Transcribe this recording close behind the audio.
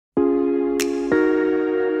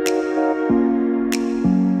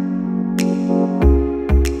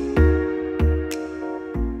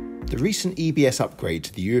recent EBS upgrade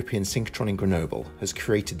to the European Synchrotron in Grenoble has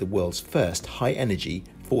created the world's first high-energy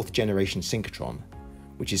 4th generation synchrotron,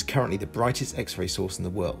 which is currently the brightest X-ray source in the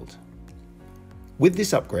world. With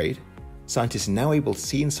this upgrade, scientists are now able to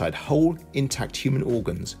see inside whole, intact human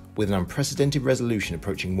organs with an unprecedented resolution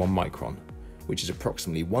approaching 1 micron, which is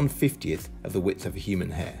approximately 1/50th of the width of a human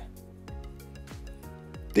hair.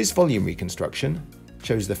 This volume reconstruction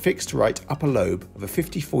shows the fixed right upper lobe of a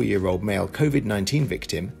 54-year-old male COVID-19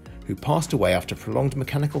 victim who passed away after prolonged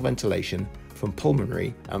mechanical ventilation from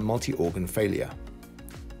pulmonary and multi-organ failure.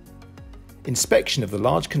 Inspection of the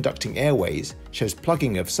large conducting airways shows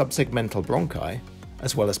plugging of subsegmental bronchi,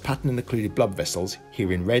 as well as pattern-occluded blood vessels,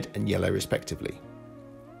 here in red and yellow respectively.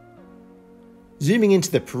 Zooming into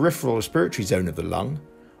the peripheral respiratory zone of the lung,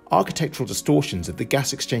 architectural distortions of the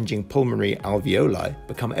gas-exchanging pulmonary alveoli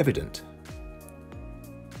become evident.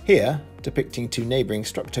 Here, depicting 2 neighbouring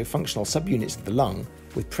structofunctional subunits of the lung,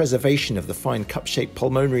 with preservation of the fine cup-shaped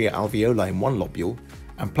pulmonary alveoli in one lobule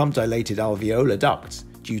and plump-dilated alveolar ducts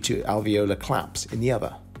due to alveolar collapse in the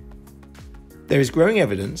other. There is growing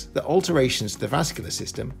evidence that alterations to the vascular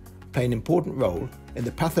system play an important role in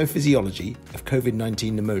the pathophysiology of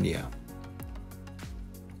COVID-19 pneumonia.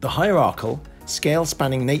 The hierarchical,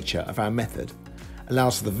 scale-spanning nature of our method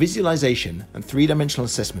allows for the visualisation and 3-dimensional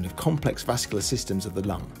assessment of complex vascular systems of the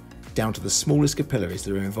lung, down to the smallest capillaries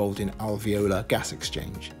that are involved in alveolar gas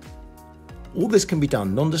exchange. All this can be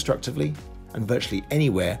done non-destructively and virtually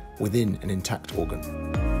anywhere within an intact organ.